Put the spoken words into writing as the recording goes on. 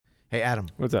Hey, Adam.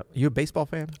 What's up? Are you a baseball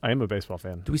fan? I am a baseball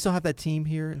fan. Do we still have that team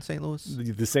here in St. Louis?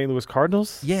 The St. Louis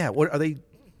Cardinals? Yeah. What are they?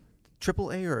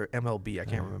 AAA or MLB? I can't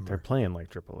They're remember. playing like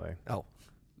AAA. Oh.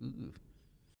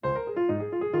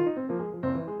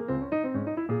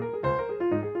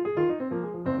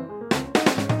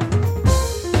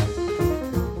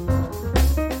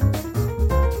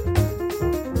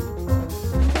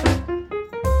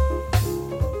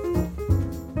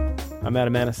 I'm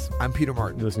Adam Manis. I'm Peter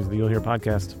Martin. You're listening to the You'll Hear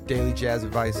podcast. Daily jazz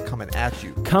advice coming at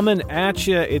you. Coming at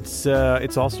you. It's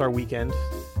All-Star weekend,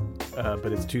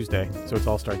 but it's Tuesday, so it's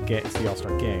All-Star game. It's the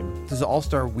All-Star game. Does the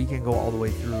All-Star weekend go all the way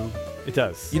through? It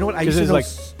does. You know what? I used to know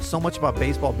so much about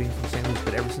baseball being from St. Louis,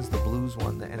 but ever since the Blues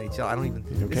won the NHL, I don't even.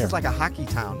 This care. is like a hockey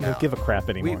town now. Don't give a crap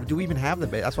anymore. Do we even have the?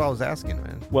 That's what I was asking,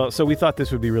 man. Well, so we thought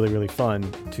this would be really, really fun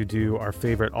to do our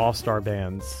favorite All-Star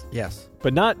bands, Yes.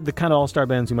 but not the kind of All-Star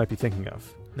bands you might be thinking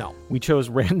of. No. We chose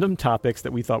random topics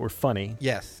that we thought were funny.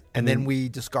 Yes. And then we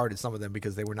discarded some of them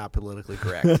because they were not politically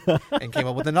correct and came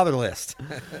up with another list.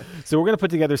 So we're going to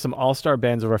put together some all-star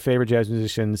bands of our favorite jazz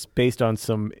musicians based on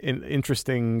some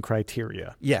interesting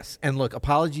criteria. Yes. And look,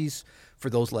 apologies for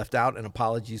those left out and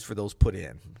apologies for those put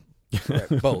in.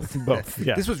 Both. Both,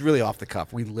 yeah. This was really off the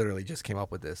cuff. We literally just came up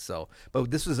with this.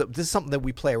 But this is something that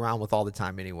we play around with all the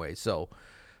time anyway. So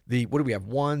what do we have?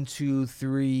 1, 2,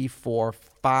 3, 4,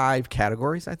 5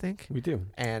 categories, I think. We do.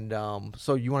 And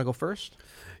so you want to go first?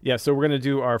 Yeah, so we're going to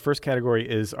do our first category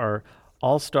is our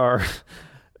all-star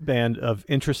band of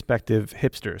introspective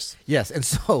hipsters. Yes. And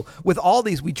so with all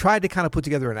these, we tried to kind of put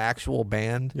together an actual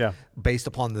band based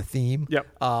upon the theme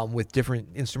with different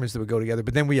instruments that would go together.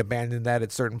 But then we abandoned that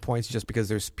at certain points just because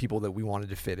there's people that we wanted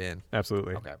to fit in.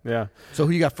 Absolutely. Okay. Yeah. So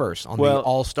who you got first on the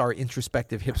all-star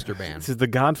introspective hipster band? This is the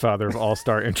godfather of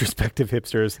all-star introspective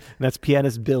hipsters, and that's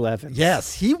pianist Bill Evans.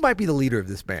 Yes. He might be the leader of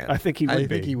this band. I think he would be. I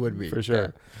think he would be. For sure.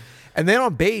 Yeah. And then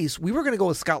on bass, we were going to go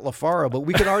with Scott LaFaro, but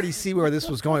we could already see where this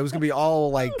was going. It was going to be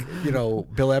all like,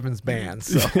 Bill Evans' band.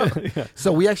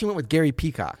 So we actually went with Gary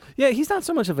Peacock. Yeah, he's not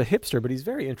so much of a hipster, but he's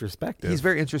very introspective. He's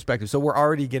very introspective. So we're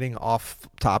already getting off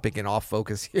topic and off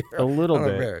focus here. A little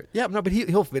bit. Yeah, no, but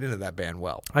he'll fit into that band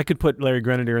well. I could put Larry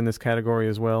Grenadier in this category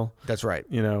as well. That's right.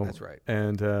 That's right.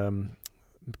 And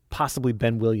possibly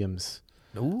Ben Williams.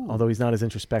 Ooh. Although he's not as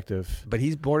introspective. But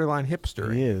he's borderline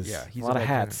hipster. He is. Yeah, he's a lot of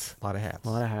hats. A lot of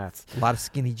hats. A lot of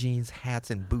skinny jeans,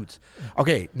 hats, and boots.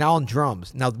 Okay, now on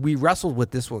drums. Now, we wrestled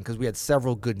with this one because we had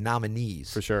several good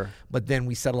nominees. For sure. But then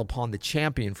we settled upon the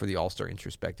champion for the All-Star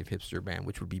Introspective Hipster Band,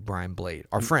 which would be Brian Blade,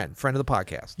 our friend of the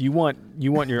podcast. You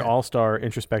want your All-Star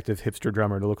Introspective Hipster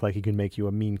drummer to look like he can make you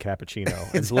a mean cappuccino.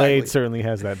 Exactly. And Blade certainly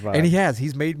has that vibe. And he has.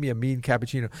 He's made me a mean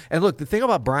cappuccino. And look, the thing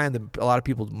about Brian that a lot of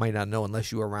people might not know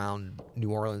unless you were around New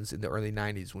Orleans in the early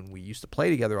 90s when we used to play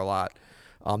together a lot,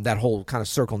 that whole kind of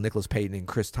circle, Nicholas Payton and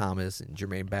Chris Thomas and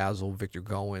Jermaine Basil, Victor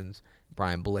Goins,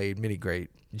 Brian Blade,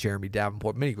 Jeremy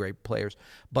Davenport, many great players.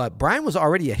 But Brian was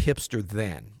already a hipster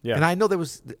then. Yeah. And I know there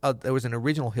was an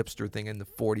original hipster thing in the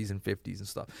 40s and 50s and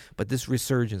stuff. But this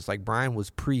resurgence, like Brian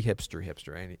was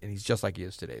pre-hipster, and he's just like he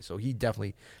is today. So he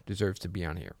definitely deserves to be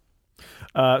on here.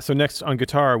 So next on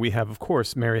guitar, we have, of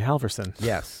course, Mary Halverson.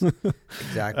 Yes,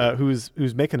 exactly.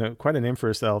 Who's making quite a name for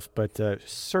herself, but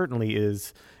certainly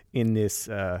is in this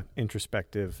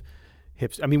introspective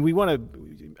hipster. I mean, we want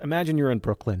to imagine you're in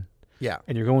Brooklyn. Yeah.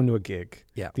 And you're going to a gig.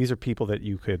 Yeah. These are people that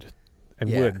you could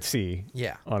and would see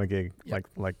on a gig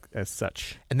like as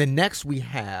such. And then next we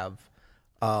have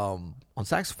on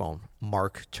saxophone,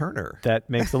 Mark Turner. That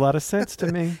makes a lot of sense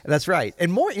to me. That's right.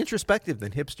 And more introspective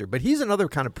than hipster, but he's another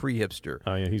kind of pre-hipster.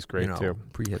 Oh, yeah, he's great too.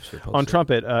 Pre-hipster. On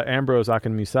trumpet, Ambrose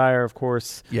Akinmusire, of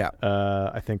course. Yeah.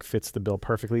 I think fits the bill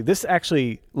perfectly. This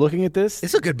actually, looking at this.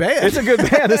 It's a good band. It's a good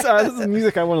band. This is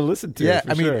music I want to listen to. Yeah,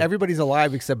 mean, everybody's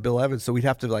alive except Bill Evans, so we'd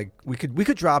have to we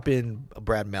could drop in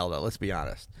Brad Melda, let's be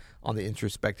honest, on the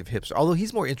introspective hipster. Although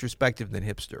he's more introspective than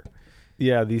hipster.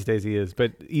 Yeah, these days he is,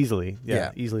 but easily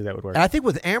that would work. And I think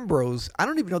with Ambrose, I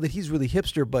don't even know that he's really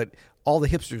hipster, but all the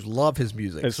hipsters love his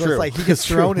music. It's so true. it's like he gets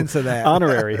thrown into that.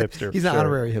 Honorary hipster. He's an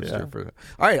honorary hipster. Yeah.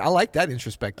 All right, I like that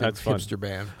introspective That's hipster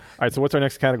band. All right, so what's our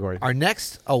next category? Our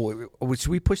next, should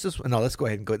we push this one? No, let's go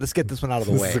ahead and go. Let's get this one out of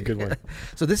the way. This is a good one.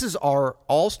 So this is our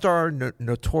all-star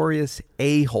notorious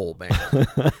a-hole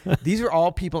band. These are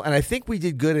all people, and I think we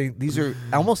did good. These are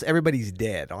almost everybody's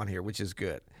dead on here, which is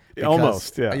good.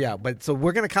 Almost, yeah. Yeah, but so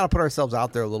we're going to kind of put ourselves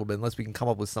out there a little bit unless we can come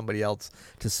up with somebody else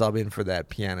to sub in for that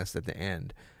pianist at the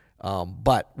end.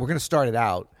 But we're going to start it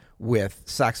out with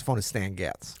saxophonist Stan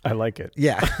Getz. I like it.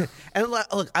 Yeah. And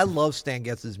look, I love Stan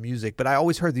Getz's music, but I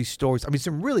always heard these stories. I mean,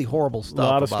 some really horrible stuff. A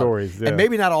lot of stories, yeah. And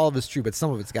maybe not all of it's true, but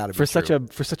some of it's got to be for true.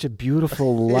 such a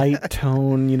beautiful light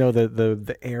tone,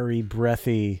 the airy,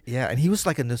 breathy. Yeah, and he was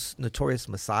like a notorious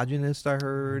misogynist, I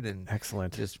heard, and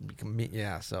excellent. Just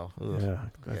so yeah,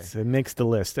 it makes the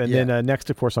list. And then next,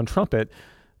 of course, on trumpet,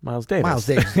 Miles Davis. Miles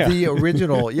Davis, the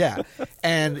original,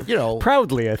 and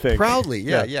proudly, I think.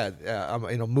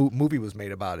 Movie was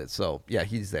made about it, so yeah,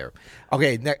 he's there.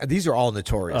 Okay, these are all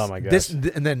notorious. Oh my gosh!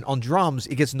 And then on drums,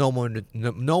 it gets no more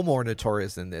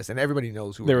notorious than this, and everybody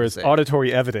knows who. There is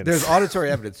auditory evidence. There's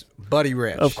auditory evidence. Buddy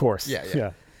Rich, of course.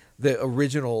 Yeah. The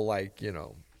original,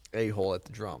 a-hole at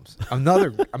the drums.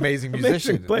 Another amazing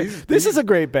musician. This is a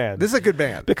great band. This is a good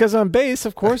band. Because on bass,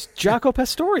 of course, Jaco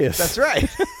Pastorius. That's right.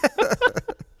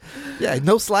 Yeah,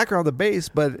 no slacker on the bass,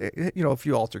 but a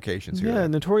few altercations here. Yeah,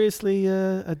 notoriously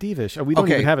divish. We don't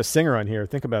even have a singer on here.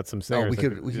 Think about some singers.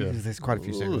 There's quite a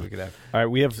few singers we could have. All right,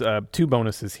 we have two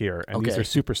bonuses here, and these are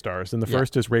superstars. And the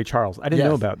first is Ray Charles. I didn't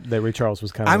know about that. Ray Charles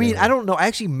was kind of. I don't know. I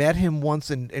actually met him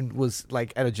once and was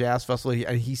like at a jazz festival,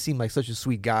 and he seemed like such a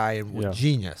sweet guy and was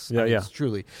genius.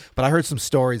 Truly. But I heard some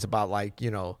stories about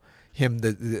him,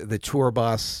 the tour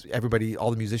bus, everybody,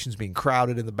 all the musicians being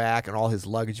crowded in the back and all his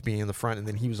luggage being in the front, and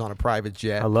then he was on a private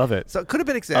jet. I love it. So it could have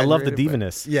been exaggerated. I love the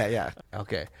diviness. Yeah.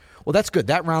 Okay. Well, that's good.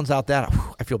 That rounds out that.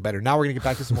 I feel better. Now we're going to get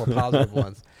back to some more positive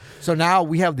ones. So now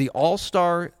we have the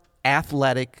all-star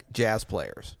athletic jazz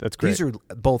players. That's great. These are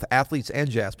both athletes and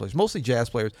jazz players, mostly jazz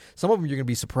players. Some of them you're going to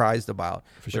be surprised about.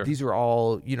 For sure. But these are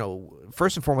all,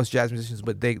 first and foremost jazz musicians,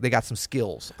 but they got some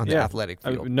skills on the athletic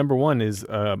field. Number one is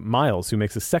Miles, who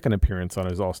makes a second appearance on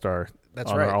his all-star.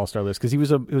 Our all-star list, because he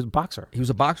was a boxer. He was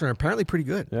a boxer and apparently pretty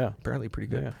good. Yeah. Apparently pretty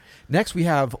good. Yeah. Next, we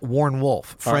have Warren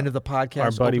Wolf, friend of the podcast.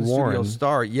 Our buddy Open Warren. Studio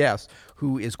star, yes,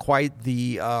 who is quite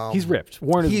the... he's ripped.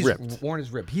 Warren is ripped. Warren is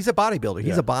ripped. He's a bodybuilder.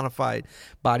 He's a bona fide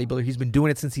bodybuilder. He's been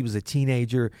doing it since he was a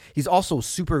teenager. He's also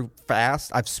super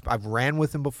fast. I've ran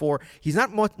with him before. He's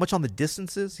not much on the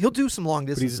distances. He'll do some long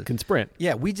distances. But he can sprint.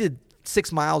 Yeah, we did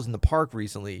 6 miles in the park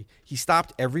recently. He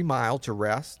stopped every mile to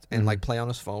rest and play on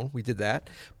his phone. We did that.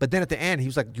 But then at the end, he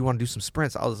was like, do you want to do some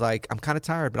sprints? I was like, I'm kind of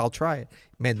tired, but I'll try it.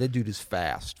 Man, that dude is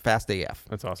fast AF.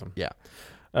 That's awesome. Yeah.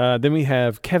 Then we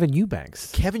have Kevin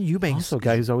Eubanks. Kevin Eubanks. Also a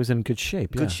guy who's always in good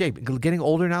shape. Good shape. Getting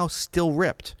older now, still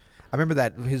ripped. I remember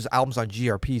that his albums on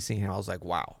GRP, seeing him, I was like,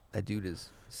 wow, that dude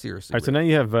is seriously ripped. So now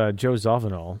you have Joe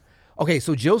Zawinul. Okay,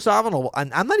 so Joe Zawinul,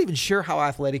 I'm not even sure how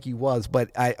athletic he was, but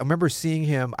I remember seeing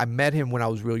him. I met him when I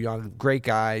was real young. Great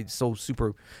guy, so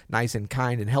super nice and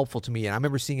kind and helpful to me. And I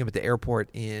remember seeing him at the airport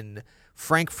in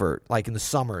Frankfurt, like in the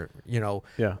summer,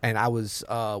 Yeah. And I was,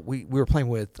 we were playing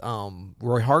with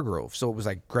Roy Hargrove. So it was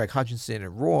like Greg Hutchinson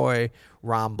and Roy,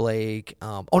 Ron Blake.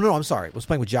 I'm sorry. I was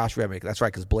playing with Josh Redmick. That's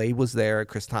right, because Blade was there,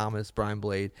 Chris Thomas, Brian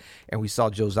Blade. And we saw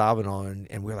Joe Zawinul,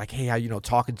 and we were like, hey,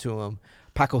 talking to him.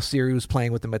 Paco Siri was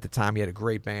playing with him at the time. He had a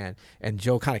great band. And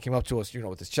Joe kind of came up to us,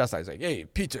 with his chest out. He's like, hey,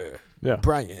 Peter,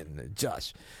 Brian,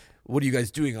 Josh, what are you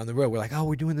guys doing on the road? We're like, oh,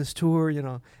 we're doing this tour,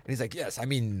 And he's like, yes,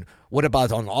 what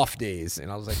about on off days? And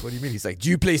I was like, what do you mean? He's like, do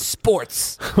you play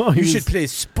sports? You should play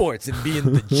sports and be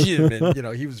in the gym.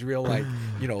 And, he was real like,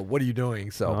 what are you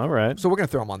doing? So, all right. So we're going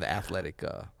to throw him on the athletic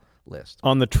list.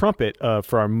 On the trumpet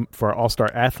for our all-star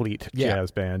athlete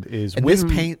jazz band is and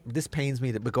this pains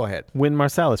me, but go ahead. Wynn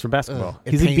Marsalis for basketball.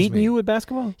 Has he beaten you at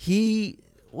basketball? There's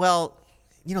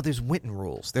Winton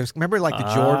rules. Remember like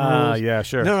the Jordan rules? Yeah,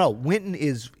 sure. No, Winton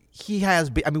is...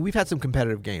 we've had some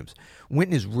competitive games.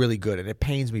 Winton is really good, and it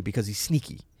pains me because he's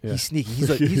sneaky. Yeah. He's sneaky.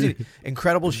 He's an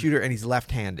incredible shooter, and he's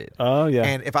left-handed. Oh, yeah.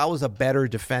 And if I was a better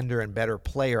defender and better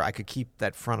player, I could keep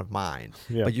that front of mind.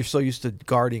 Yeah. But you're so used to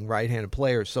guarding right-handed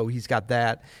players, so he's got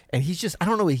that. And he's just, I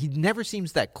don't know, he never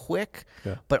seems that quick,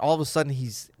 but all of a sudden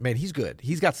he's good.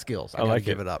 He's got skills. I gotta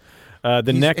give it up. And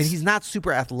he's not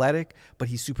super athletic, but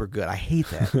he's super good. I hate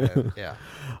that. Yeah.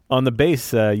 On the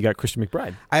bass, you got Christian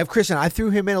McBride. I have Christian. I threw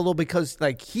him in a little because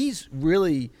he's a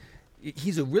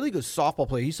really good softball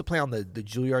player. He used to play on the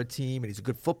Juilliard team, and he's a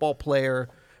good football player.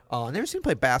 I never seen him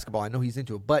play basketball. I know he's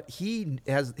into it, but he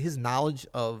has his knowledge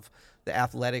of the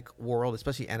athletic world,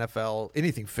 especially NFL,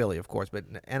 anything Philly, of course,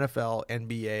 but NFL,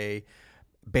 NBA,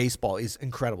 baseball is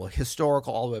incredible,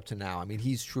 historical all the way up to now.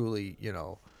 He's truly,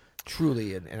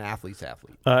 an athlete's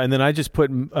athlete. And then I just put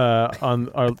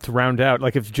to round out,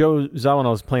 like if Joe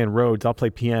Zawinul is playing Rhodes, I'll play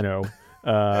piano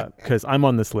because I'm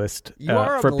on this list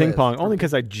for ping pong, only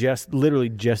because I literally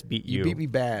just beat you. You beat me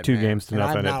bad. 2 games to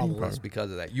nothing. I'm not on the list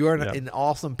because of that. You are an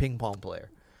awesome ping pong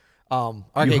player.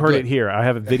 You heard it here. I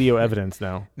have video evidence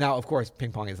now. Now, of course,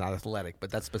 ping pong is not athletic,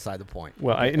 but that's beside the point.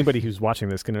 Well, anybody who's watching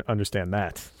this can understand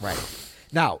that. Right.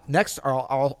 Now, next, our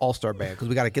All-Star band, because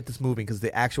we got to get this moving because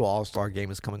the actual All-Star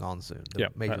game is coming on soon.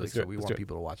 Major League, so we want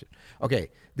people to watch it.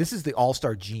 Okay, this is the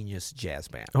All-Star Genius Jazz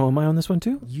Band. Oh, am I on this one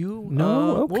too?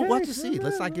 No. Okay. We'll have to see.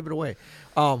 Let's not give it away.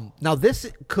 Now,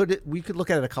 we could look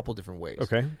at it a couple different ways.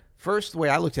 Okay. First, the way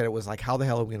I looked at it was like, how the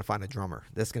hell are we going to find a drummer?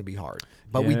 That's going to be hard.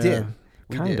 But we did.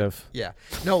 Kind of. Yeah.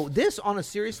 No, this, on a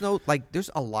serious note, like, there's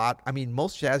a lot. I mean,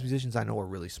 most jazz musicians I know are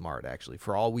really smart, actually,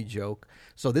 for all we joke.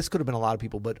 So this could have been a lot of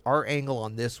people, but our angle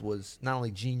on this was not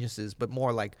only geniuses, but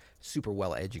more like super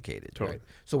well-educated. Totally. Right?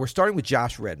 So we're starting with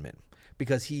Josh Redman,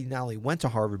 because he not only went to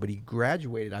Harvard, but he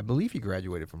graduated. I believe he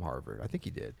graduated from Harvard. I think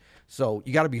he did. So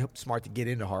you got to be smart to get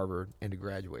into Harvard and to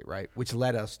graduate, right? Which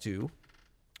led us to,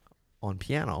 on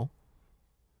piano,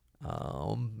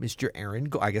 Mr. Aaron.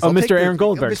 Mr. Aaron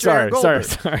Goldberg. Sorry.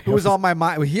 Who was on my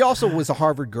mind? He also was a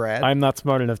Harvard grad. I'm not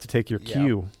smart enough to take your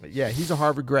cue. Yeah, he's a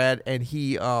Harvard grad, and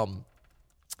he.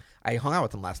 I hung out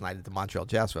with him last night at the Montreal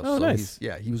Jazz Festival. Oh, so nice.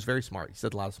 He was very smart. He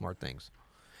said a lot of smart things.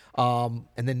 And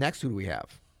then next, who do we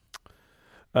have?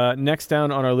 Next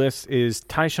down on our list is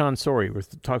Tyshawn Sorey. We're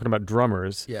talking about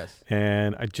drummers. Yes.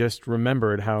 And I just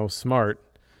remembered how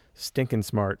stinking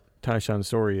smart Tyshawn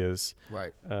Sorey is.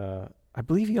 Right. I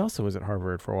believe he also was at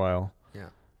Harvard for a while. Yeah.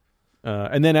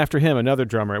 And then after him, another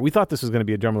drummer. We thought this was going to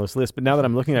be a drummerless list, but now that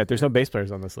I'm looking at it, there's no bass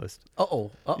players on this list. Yep.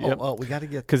 We got to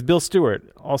get... Because Bill Stewart,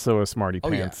 also a smarty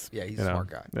pants. Yeah, he's a smart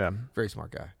guy. Yeah. Very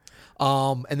smart guy.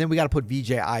 And then we got to put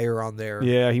VJ Iyer on there.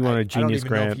 Yeah, he won a Genius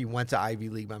Grant. I don't even know if he went to Ivy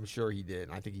League, but I'm sure he did.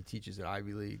 And I think he teaches at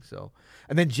Ivy League. So,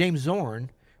 and then James Zorn,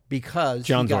 because...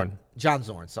 John Zorn,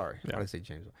 sorry. Yeah. Why did I say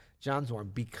James Zorn? John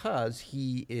Zorn, because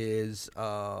he is...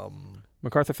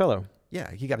 MacArthur Fellow.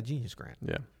 Yeah, he got a Genius Grant.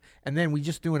 Yeah. And then we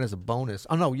just do it as a bonus.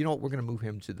 Oh, no, you know what? We're going to move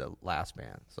him to the last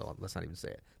band. So let's not even say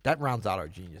it. That rounds out our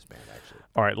Genius Band, actually.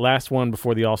 All right, last one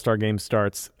before the All-Star game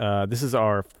starts. This is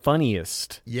our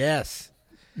funniest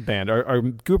band, our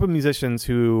group of musicians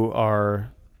who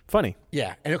are funny.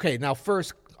 Yeah. And okay, now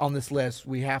first on this list,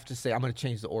 we have to say, I'm going to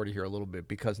change the order here a little bit,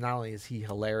 because not only is he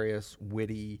hilarious,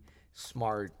 witty,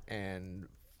 smart, and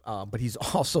but he's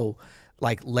also...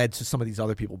 like led to some of these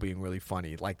other people being really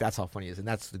funny. Like, that's how funny he is. And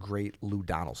that's the great Lou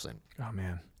Donaldson. Oh,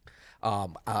 man.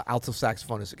 Alto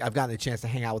saxophonist. I've gotten a chance to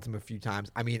hang out with him a few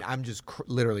times. I mean, I'm just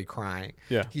literally crying.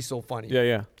 Yeah. He's so funny.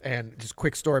 Yeah. And just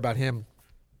quick story about him.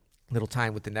 Little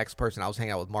time with the next person. I was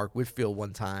hanging out with Mark Whitfield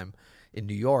one time in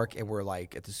New York, and we're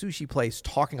like at the sushi place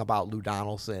talking about Lou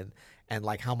Donaldson and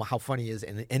like how funny he is,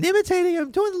 and imitating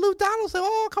him, doing the Lou Donaldson.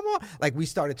 Oh, come on. Like, we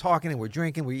started talking, and we're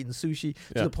drinking, we're eating sushi,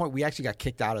 to the point we actually got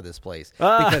kicked out of this place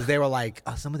because they were like,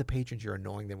 some of the patrons, you're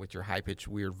annoying them with your high-pitched,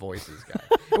 weird voices, guy.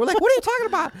 And we're like, what are you talking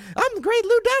about? I'm the great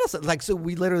Lou Donaldson. Like, so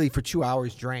we literally for 2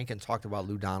 hours drank and talked about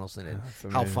Lou Donaldson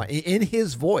and how fun, in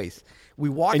his voice. We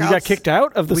walk out. And you got kicked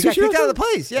out of the sushi? We got kicked out of the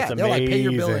place, yeah. That's They're like, pay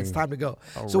your bill, amazing. it's time to go.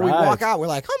 So we walk out, we're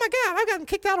like, oh my God, I've gotten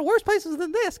kicked out of worse places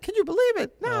than this. Can you believe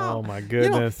it? No. Oh my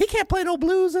goodness. He can't play no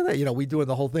blues in it. We doing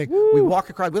the whole thing. Woo. We walk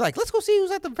across, we're like, let's go see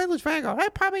who's at the Village Vanguard.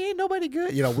 That probably ain't nobody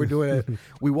good. We're doing it.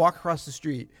 We walk across the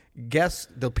street. Guess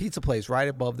the pizza place right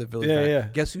above the Village Vanguard. Yeah.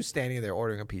 Guess who's standing there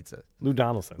ordering a pizza? Lou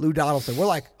Donaldson. We're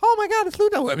like, oh my God, it's Lou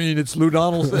Donaldson. I mean, it's Lou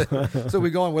Donaldson. So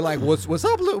we go and we're like, what's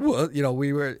up, Lou? Well,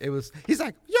 he's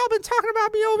like, y'all been talking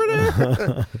about me over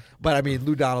there. But I mean,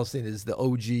 Lou Donaldson is the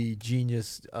OG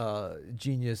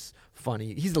genius,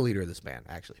 funny. He's the leader of this band,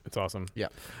 actually. It's awesome. Yeah.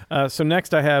 So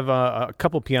next I have a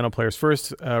couple piano players.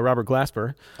 First, Robert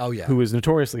Glasper. Oh, yeah. Who is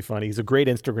notoriously funny. He's a great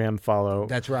Instagram follow.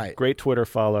 That's right. Great Twitter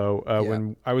follow.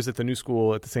 When I was at the New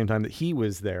School at the same time that he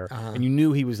was there, and you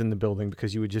knew he was in the building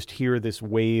because you would just hear this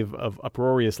wave of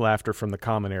uproarious laughter from the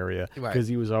common area because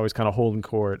he was always kind of holding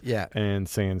court and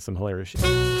saying some hilarious shit.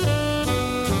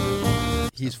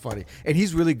 He's funny. And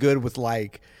he's really good with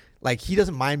like he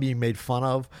doesn't mind being made fun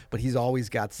of, but he's always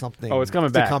got something. Oh, it's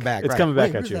coming back. It's coming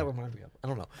back at you. That remind me of? I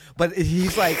don't know. But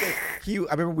he's like,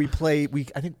 I remember I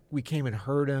think we came and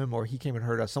heard him, or he came and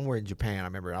heard us somewhere in Japan. I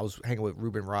remember I was hanging with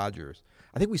Ruben Rogers.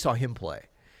 I think we saw him play.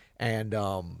 And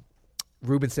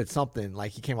Ruben said something,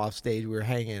 like he came off stage, we were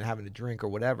hanging and having a drink or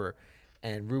whatever.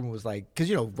 And Ruben was like,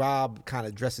 because, Rob kind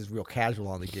of dresses real casual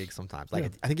on the gig sometimes. Like,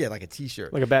 I think he had like a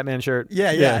T-shirt. Like a Batman shirt.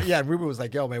 Yeah. And Ruben was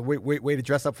like, yo, man, wait to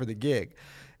dress up for the gig.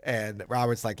 And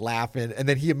Robert's like laughing. And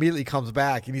then he immediately comes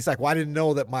back and he's like, well, I didn't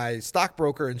know that my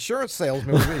stockbroker insurance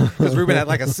salesman was me. Because Ruben had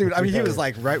like a suit. I mean, he was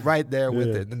like right there with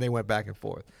it. And then they went back and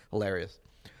forth. Hilarious.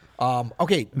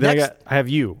 Okay. Then next.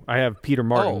 I have Peter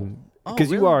Martin.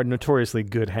 Because you are a notoriously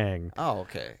good hang. Oh,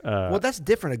 okay. Well, that's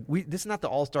different. This is not the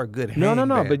all-star good hang. No.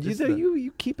 Band. But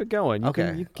you keep it going.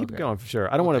 You keep it going for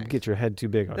sure. I don't want to get your head too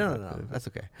big on it. No. That's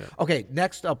okay. Yeah. Okay,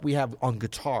 next up we have on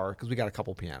guitar, because we got a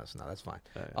couple pianists now. That's fine.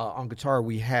 On guitar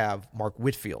we have Mark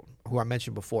Whitfield, who I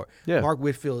mentioned before. Yeah. Mark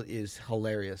Whitfield is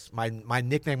hilarious. My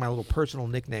nickname, my little personal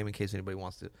nickname, in case anybody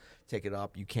wants to take it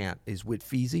up, you can't, is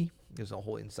Whitfeezy. There's a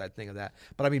whole inside thing of that.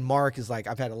 But I mean, Mark is like,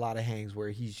 I've had a lot of hangs where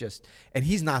he's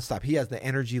nonstop. He has the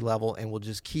energy level and will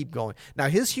just keep going. Now,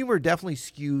 his humor definitely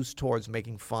skews towards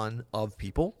making fun of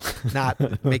people,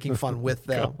 not making fun with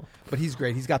them. But he's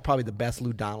great. He's got probably the best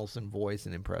Lou Donaldson voice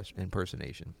and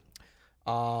impersonation.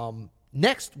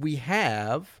 Next, we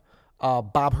have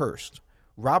Bob Hurst.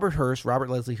 Robert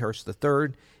Leslie Hurst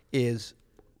III is,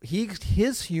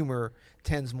 his humor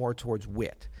tends more towards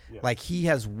wit. Yeah. Like, he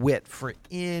has wit for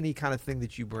any kind of thing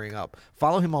that you bring up.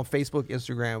 Follow him on Facebook,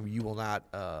 Instagram. You will not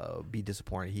be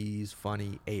disappointed. He's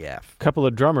funny AF. Couple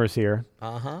of drummers here.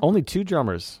 Only 2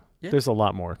 drummers. Yeah. There's a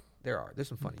lot more. There's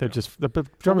some funny. The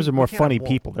drummers are more funny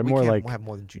people. They're more like. We have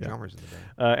more than 2 drummers in the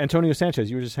band. Antonio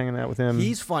Sanchez, you were just hanging out with him.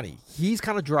 He's funny. He's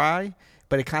kind of dry,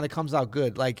 but it kind of comes out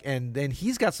good. Like, and then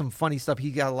he's got some funny stuff.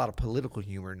 He got a lot of political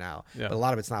humor now, but a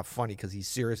lot of it's not funny because he's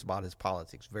serious about his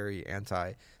politics. Very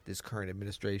anti this current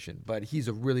administration, but he's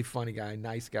a really funny guy,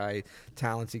 nice guy,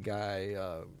 talented guy,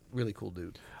 really cool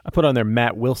dude. I put on there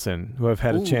Matt Wilson, who I've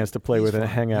had a chance to play with and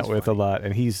hang out with a lot,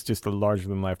 and he's just a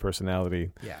larger-than-life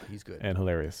personality. Yeah, he's good and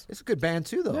hilarious. It's a good band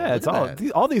too, though. Yeah, it's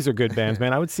all these are good bands,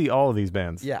 man. I would see all of these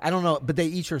bands. Yeah, I don't know, but they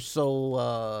each are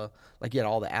so like, you had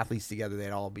all the athletes together,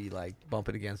 they'd all be like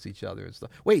bumping against each other and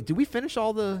stuff. Wait, did we finish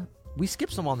all the? We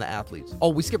skipped some on the athletes. Oh,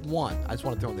 we skipped one. I just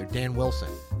want to throw in there. Dan Wilson.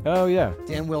 Oh, yeah.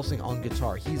 Dan Wilson on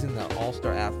guitar. He's in the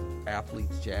All-Star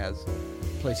Athletes Jazz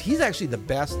place. He's actually the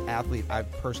best athlete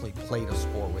I've personally played a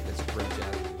sport with. It's a great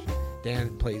jazz musician.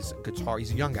 Dan plays guitar.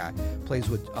 He's a young guy. Plays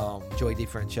with Joey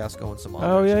DeFrancesco and some others.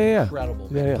 Oh, yeah.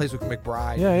 Incredible, man. Yeah. Plays with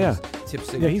McBride. Yeah. Tip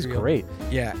Signature. Yeah, he's great.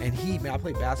 Yeah, and I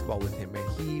played basketball with him, man.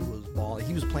 He was balling.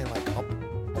 He was playing like up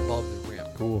above the rim.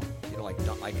 Cool. You know, like I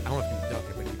don't know if he was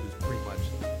dunking, but he was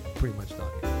pretty much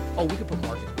dunking. Oh, we could put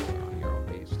Mark on here on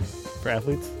bass. For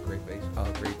athletes? Great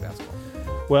basketball.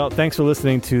 Well, thanks for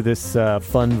listening to this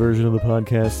fun version of the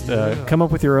podcast. Come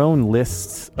up with your own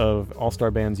lists of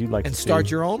all-star bands you'd like to see. And start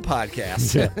your own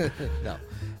podcast. No.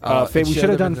 We should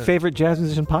have done favorite jazz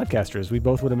musician podcasters. We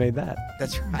both would have made that.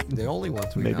 That's right. The only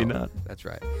ones we Maybe know. not. That's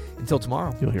right. Until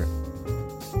tomorrow. You'll hear it.